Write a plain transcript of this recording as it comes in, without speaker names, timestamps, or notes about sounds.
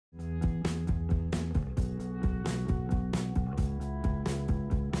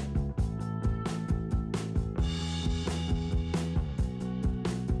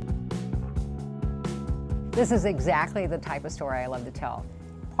This is exactly the type of story I love to tell.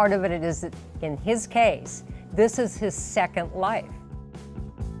 Part of it is that in his case, this is his second life.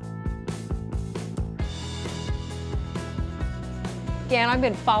 Dan, I've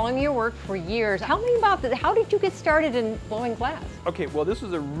been following your work for years. Tell me about this. How did you get started in blowing glass? Okay, well, this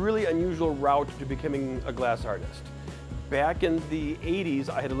was a really unusual route to becoming a glass artist. Back in the 80s,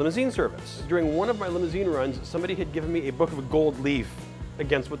 I had a limousine service. During one of my limousine runs, somebody had given me a book of gold leaf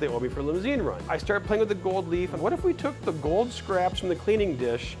against what they owed me for a limousine run. I started playing with the gold leaf, and what if we took the gold scraps from the cleaning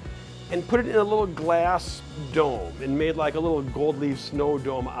dish and put it in a little glass dome and made like a little gold leaf snow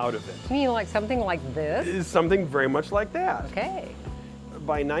dome out of it? You mean like something like this? Something very much like that. Okay.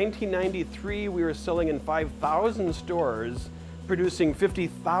 By 1993, we were selling in 5,000 stores, producing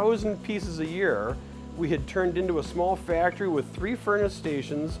 50,000 pieces a year. We had turned into a small factory with 3 furnace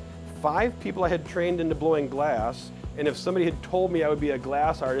stations, 5 people I had trained into blowing glass, and if somebody had told me I would be a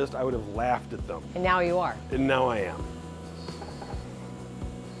glass artist, I would have laughed at them. And now you are. And now I am.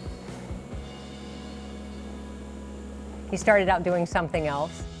 He started out doing something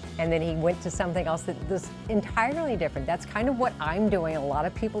else, and then he went to something else that was entirely different. That's kind of what I'm doing. A lot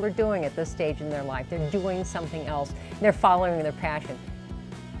of people are doing at this stage in their life. They're doing something else. They're following their passion.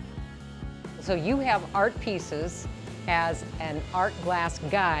 So you have art pieces as an art glass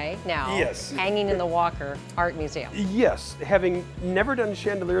guy now, yes, hanging in the Walker Art Museum. Yes, having never done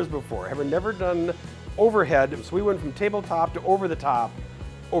chandeliers before, having never done overhead, so we went from tabletop to over the top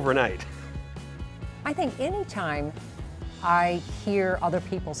overnight. I think anytime I hear other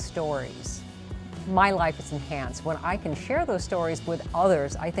people's stories, my life is enhanced. When I can share those stories with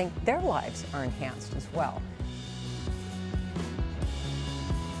others, I think their lives are enhanced as well.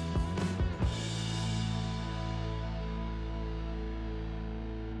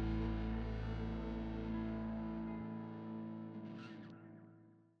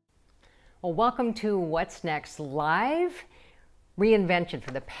 Well, welcome to What's Next Live. Reinvention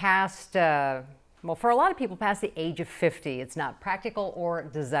for the past, well, for a lot of people past the age of 50, it's not practical or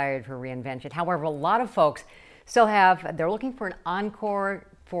desired for reinvention. However, a lot of folks still they're looking for an encore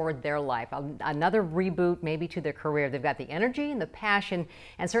for their life, another reboot maybe to their career. They've got the energy and the passion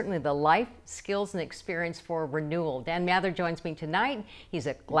and certainly the life, skills, and experience for renewal. Dan Mather joins me tonight. He's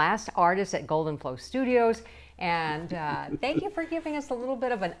a glass artist at GoldenFlow Studios. And thank you for giving us a little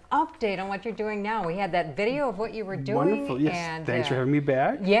bit of an update on what you're doing now. We had that video of what you were doing. Wonderful, yes. And, thanks for having me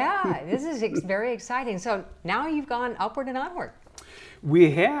back. Yeah, this is very exciting. So now you've gone upward and onward.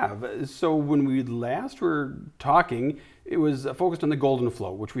 We have. So when we last were talking, it was focused on the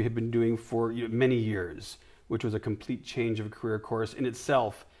GoldenFlow, which we had been doing for many years, which was a complete change of career course in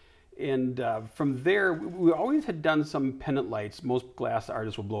itself. And from there, we always had done some pendant lights. Most glass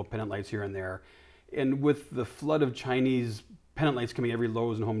artists will blow pendant lights here and there. And with the flood of Chinese pendant lights coming, every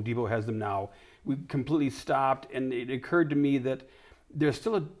Lowe's and Home Depot has them now, we completely stopped, and it occurred to me that there's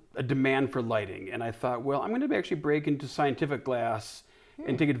still a demand for lighting. And I thought, well, I'm going to actually break into scientific glass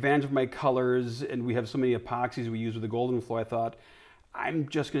and take advantage of my colors, and we have so many epoxies we use with the GoldenFlow. I thought, I'm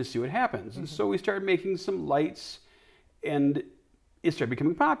just going to see what happens. And so we started making some lights, and it started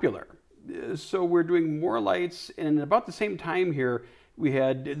becoming popular. So we're doing more lights, and at about the same time here, we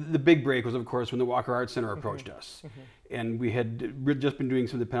had the big break was, of course, when the Walker Art Center approached us. And we had just been doing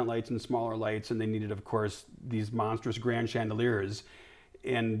some of the pendant lights and smaller lights, and they needed, of course, these monstrous grand chandeliers.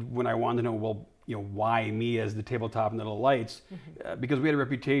 And when I wanted to know, well, why me as the tabletop and little lights? Because we had a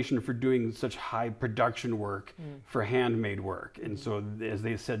reputation for doing such high production work for handmade work. And so, as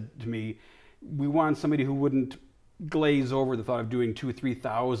they said to me, we want somebody who wouldn't glaze over the thought of doing 2,000 or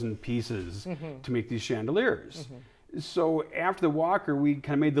 3,000 pieces to make these chandeliers. So after the Walker, we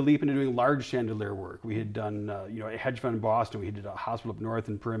kind of made the leap into doing large chandelier work. We had done, a hedge fund in Boston. We did a hospital up north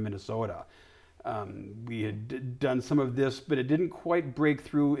in Perham, Minnesota. We had done some of this, but it didn't quite break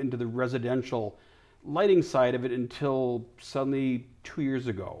through into the residential lighting side of it until suddenly 2 years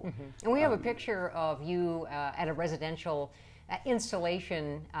ago. And we have a picture of you at a residential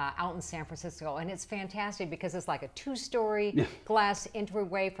installation out in San Francisco, and it's fantastic because it's like a 2-story glass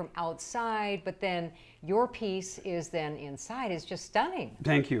entryway from outside, but then your piece is then inside. It's just stunning.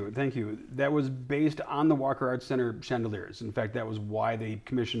 Thank you, thank you. That was based on the Walker Art Center chandeliers. In fact, that was why they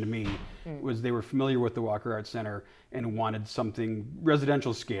commissioned me, was they were familiar with the Walker Art Center and wanted something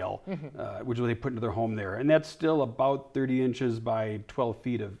residential scale, which they put into their home there. And that's still about 30 inches by 12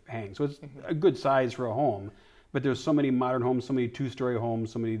 feet of hang. So it's a good size for a home. But there's so many modern homes, so many 2-story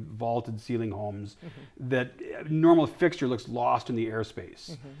homes, so many vaulted ceiling homes that normal fixture looks lost in the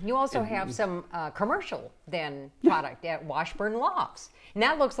airspace. You also have some commercial product at Washburn Lofts. And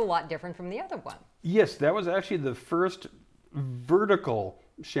that looks a lot different from the other one. Yes, that was actually the first vertical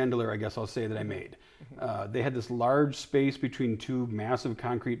chandelier, I guess I'll say, that I made. They had this large space between two massive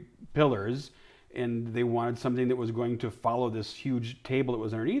concrete pillars, and they wanted something that was going to follow this huge table that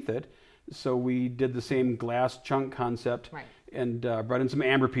was underneath it. So we did the same glass chunk concept, and brought in some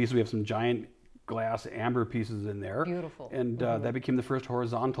amber pieces. We have some giant glass amber pieces in there. Beautiful. And that became the first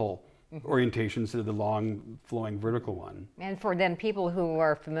horizontal orientation instead of the long flowing vertical one. And for then people who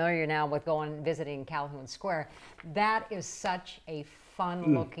are familiar now with visiting Calhoun Square, that is such a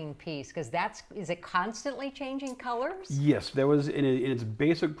fun looking piece, because is it constantly changing colors? Yes, that was in its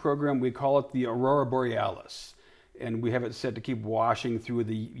basic program. We call it the Aurora Borealis, and we have it set to keep washing through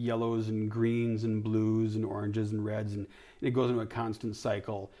the yellows and greens and blues and oranges and reds, and it goes into a constant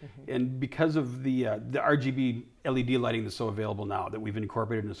cycle. And because of the RGB LED lighting that's so available now, that we've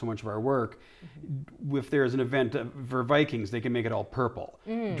incorporated into so much of our work, if there's an event for Vikings, they can make it all purple.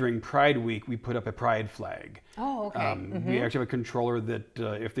 During Pride Week, we put up a Pride flag. Oh, okay. We actually have a controller that,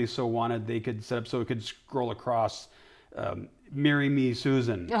 if they so wanted, they could set up so it could scroll across "Marry Me,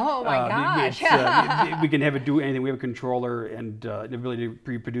 Susan." Oh my gosh! We can have it do anything. We have a controller and the ability to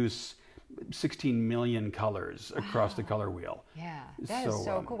reproduce 16 million colors across the color wheel. Yeah, that is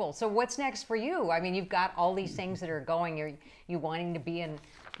so cool. So what's next for you? I mean, you've got all these things that are going. Are you wanting to be in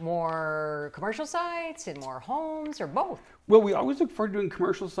more commercial sites, in more homes, or both? Well, we always look forward to doing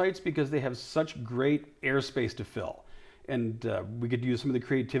commercial sites because they have such great airspace to fill. And we get to use some of the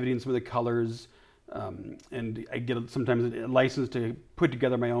creativity and some of the colors. And I get sometimes a license to put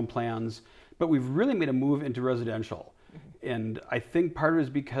together my own plans. But we've really made a move into residential. And I think part of it is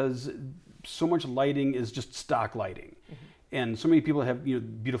because so much lighting is just stock lighting. And so many people have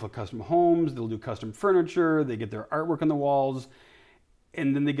beautiful custom homes, they'll do custom furniture, they get their artwork on the walls,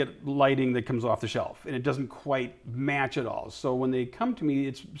 and then they get lighting that comes off the shelf, and it doesn't quite match at all. So when they come to me,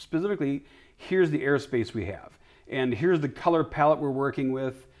 it's specifically, here's the airspace we have, and here's the color palette we're working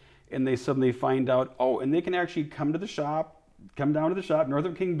with, and they suddenly find out, oh, and they can actually come down to the shop, North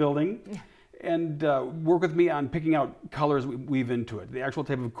of King Building, and work with me on picking out colors we weave into it, the actual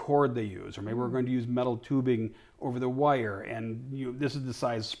type of cord they use, or maybe we're going to use metal tubing over the wire, and this is the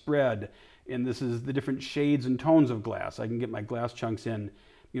size spread, and this is the different shades and tones of glass. I can get my glass chunks in,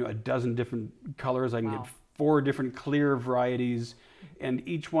 a dozen different colors. I can get 4 different clear varieties, and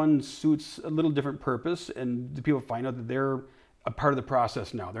each one suits a little different purpose, and the people find out that they're a part of the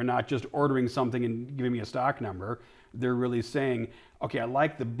process now. They're not just ordering something and giving me a stock number. They're really saying, okay, I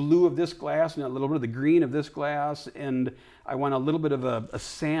like the blue of this glass and a little bit of the green of this glass, and I want a little bit of a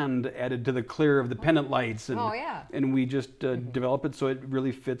sand added to the clear of the pendant lights. And, and we just develop it so it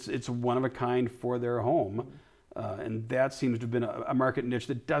really fits. It's one of a kind for their home. And that seems to have been a market niche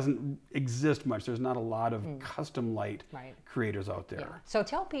that doesn't exist much. There's not a lot of custom light creators out there. Yeah. So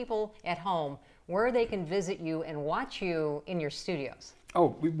tell people at home where they can visit you and watch you in your studios.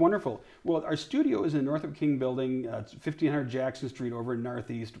 Oh, wonderful. Well, our studio is in the North of King Building. It's 1500 Jackson Street over in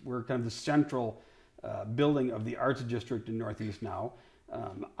Northeast. We're kind of the central building of the Arts District in Northeast now.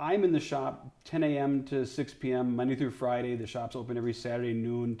 I'm in the shop 10 a.m. to 6 p.m. Monday through Friday. The shop's open every Saturday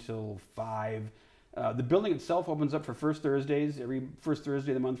noon till 5. The building itself opens up for First Thursdays, every first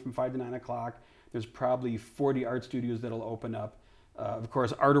Thursday of the month from 5 to 9 o'clock. There's probably 40 art studios that'll open up. Of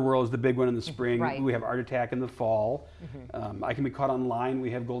course, Art-A-Whirl is the big one in the spring. We have Art Attack in the fall. I can be caught online.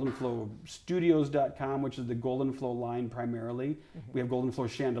 We have GoldenFlowStudios.com, which is the GoldenFlow line primarily. We have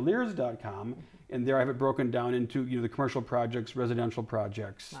GoldenFlowChandeliers.com, and there I have it broken down into the commercial projects, residential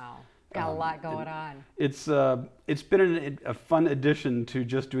projects. Wow. Got a lot going on. It's been a fun addition to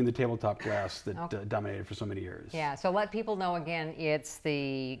just doing the tabletop glass that dominated for so many years. Yeah, so let people know again, it's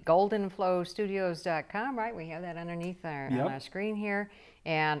the GoldenFlowStudios.com, right? We have that underneath on our screen here,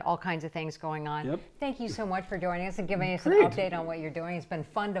 and all kinds of things going on. Thank you so much for joining us and giving us an update on what you're doing. It's been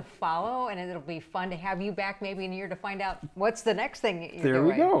fun to follow, and it'll be fun to have you back maybe in a year to find out what's the next thing you're doing. There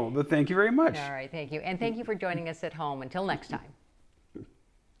we go. But thank you very much. All right, thank you. And thank you for joining us at home. Until next time.